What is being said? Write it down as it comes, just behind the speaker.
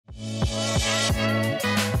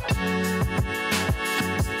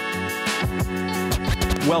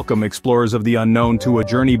Welcome, explorers of the unknown, to a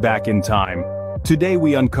journey back in time. Today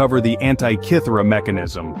we uncover the Antikythera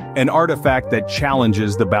Mechanism, an artifact that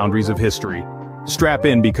challenges the boundaries of history. Strap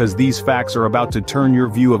in because these facts are about to turn your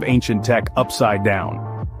view of ancient tech upside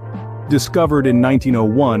down. Discovered in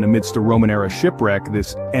 1901 amidst a Roman-era shipwreck,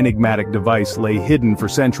 this enigmatic device lay hidden for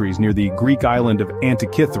centuries near the Greek island of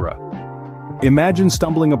Antikythera. Imagine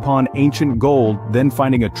stumbling upon ancient gold, then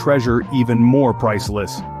finding a treasure even more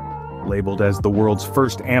priceless. Labeled as the world's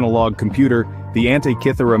first analog computer, the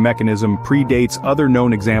Antikythera Mechanism predates other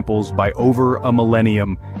known examples by over a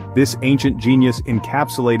millennium. This ancient genius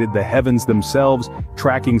encapsulated the heavens themselves,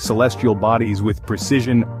 tracking celestial bodies with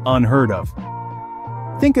precision unheard of.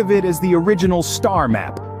 Think of it as the original star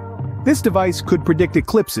map. This device could predict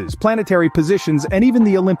eclipses, planetary positions, and even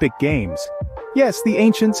the Olympic Games. Yes, the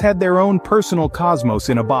ancients had their own personal cosmos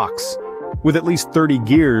in a box. With at least 30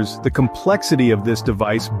 gears, the complexity of this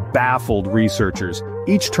device baffled researchers,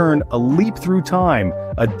 each turn a leap through time,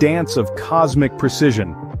 a dance of cosmic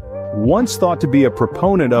precision. Once thought to be a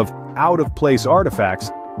proponent of out-of-place artifacts,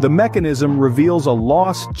 the mechanism reveals a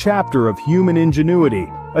lost chapter of human ingenuity,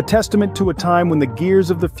 a testament to a time when the gears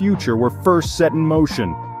of the future were first set in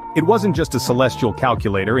motion. It wasn't just a celestial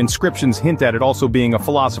calculator. Inscriptions hint at it also being a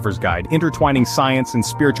philosopher's guide, intertwining science and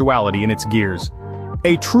spirituality in its gears.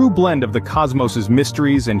 A true blend of the cosmos's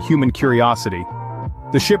mysteries and human curiosity.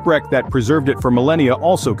 The shipwreck that preserved it for millennia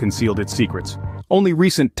also concealed its secrets. Only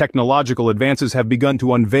recent technological advances have begun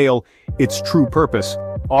to unveil its true purpose,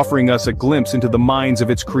 offering us a glimpse into the minds of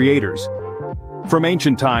its creators. From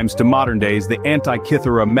ancient times to modern days, the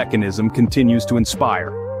Antikythera Mechanism continues to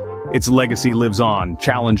inspire. Its legacy lives on,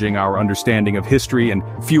 challenging our understanding of history and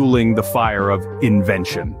fueling the fire of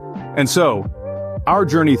invention. And so, our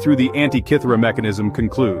journey through the Antikythera Mechanism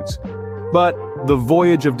concludes. But the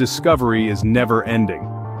voyage of discovery is never ending.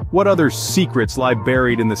 What other secrets lie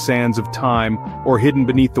buried in the sands of time or hidden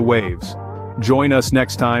beneath the waves? Join us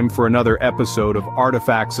next time for another episode of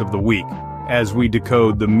Artifacts of the Week, as we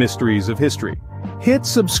decode the mysteries of history. Hit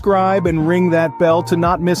subscribe and ring that bell to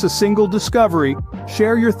not miss a single discovery.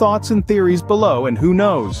 Share your thoughts and theories below, and who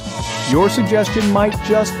knows, your suggestion might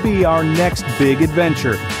just be our next big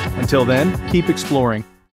adventure. Until then, keep exploring.